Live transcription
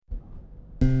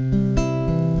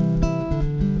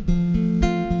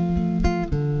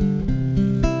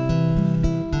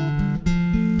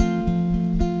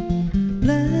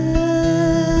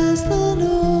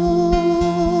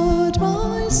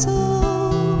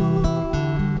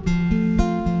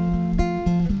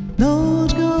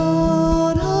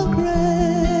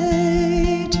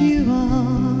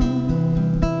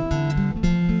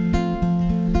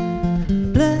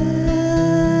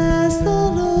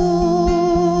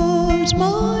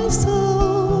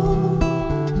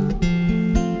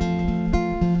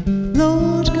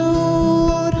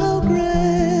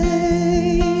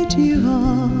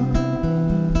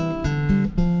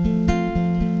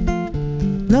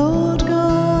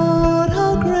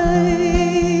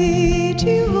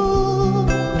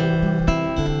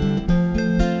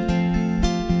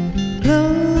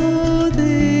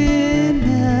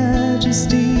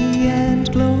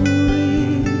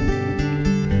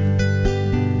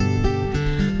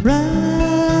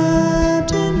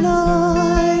wrapped in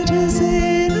light as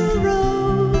in a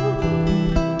robe.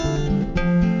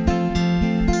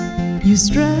 You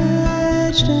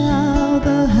stretched out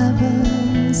the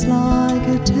heavens like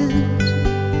a tent.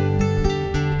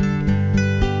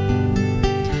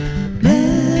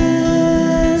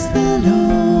 Bless the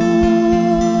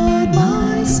Lord,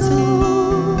 my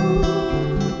soul.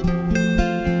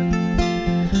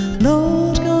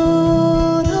 Lord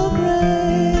God, how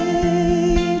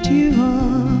great you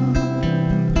are.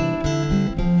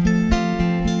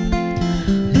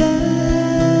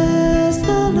 Bless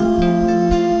the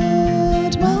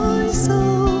Lord, my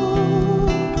soul.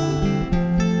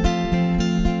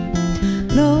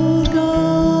 Lord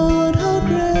God, how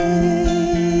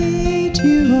great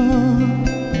you are.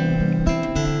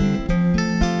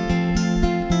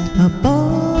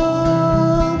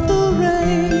 Above the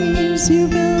rains you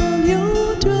build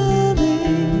your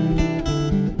dwelling.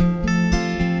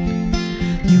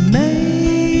 You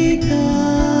make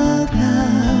the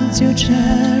clouds your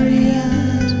chariot.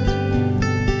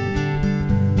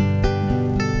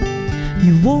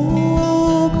 You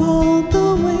walk on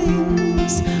the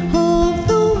wings of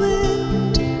the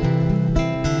wind.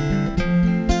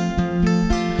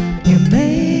 You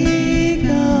make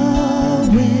the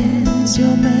winds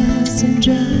your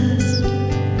messengers,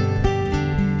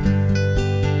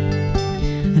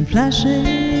 and flashing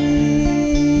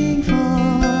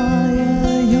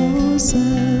fire your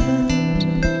servant.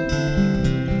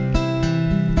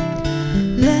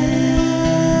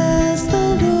 Bless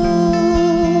the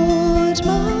Lord,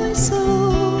 my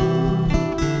soul.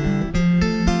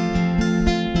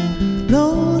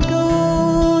 Lord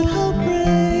God, how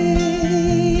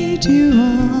great you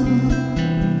are.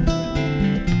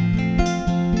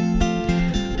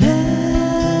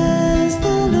 Bless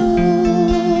the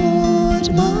Lord,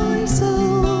 my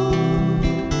soul.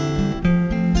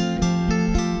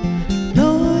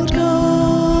 Lord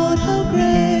God, how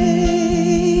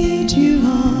great you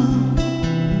are.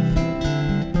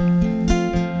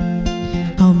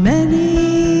 How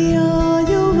many are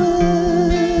your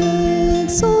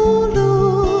works, O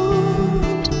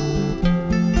Lord?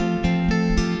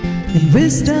 In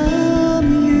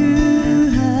wisdom you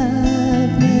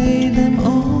have made them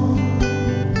all.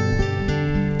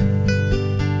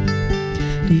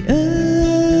 The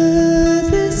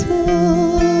earth is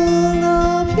full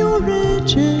of your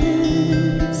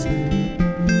riches.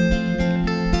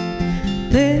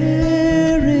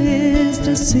 There is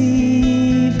the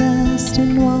sea vast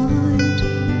and wide,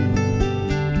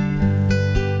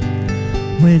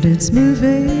 with its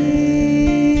moving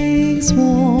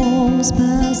swarms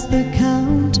past the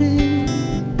counting.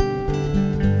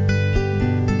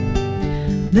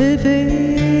 Living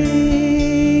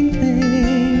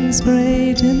things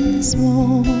great and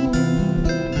small.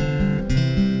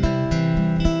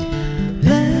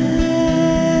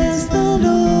 Bless the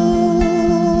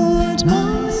Lord,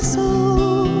 my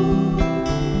soul.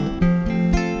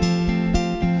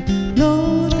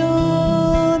 Lord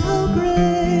God, how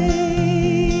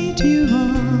great you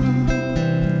are.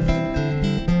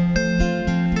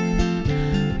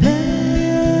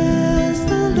 Bless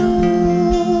the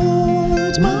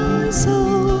Lord, my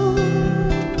soul.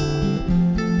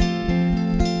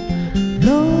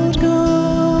 Lord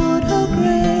God, how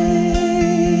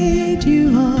great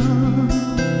you are.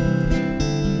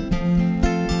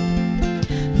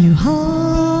 You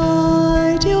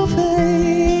hide your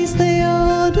face, they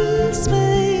are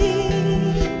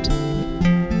dismayed.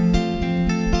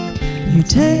 You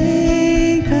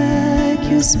take back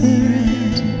your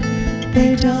spirit,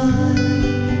 they die.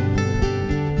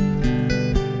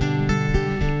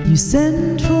 You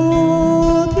send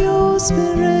forth your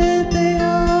spirit, they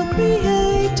are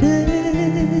created,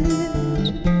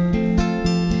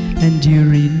 and you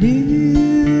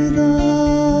renew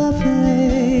the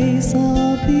face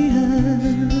of the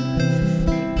earth.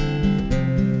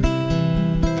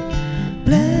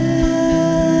 Bless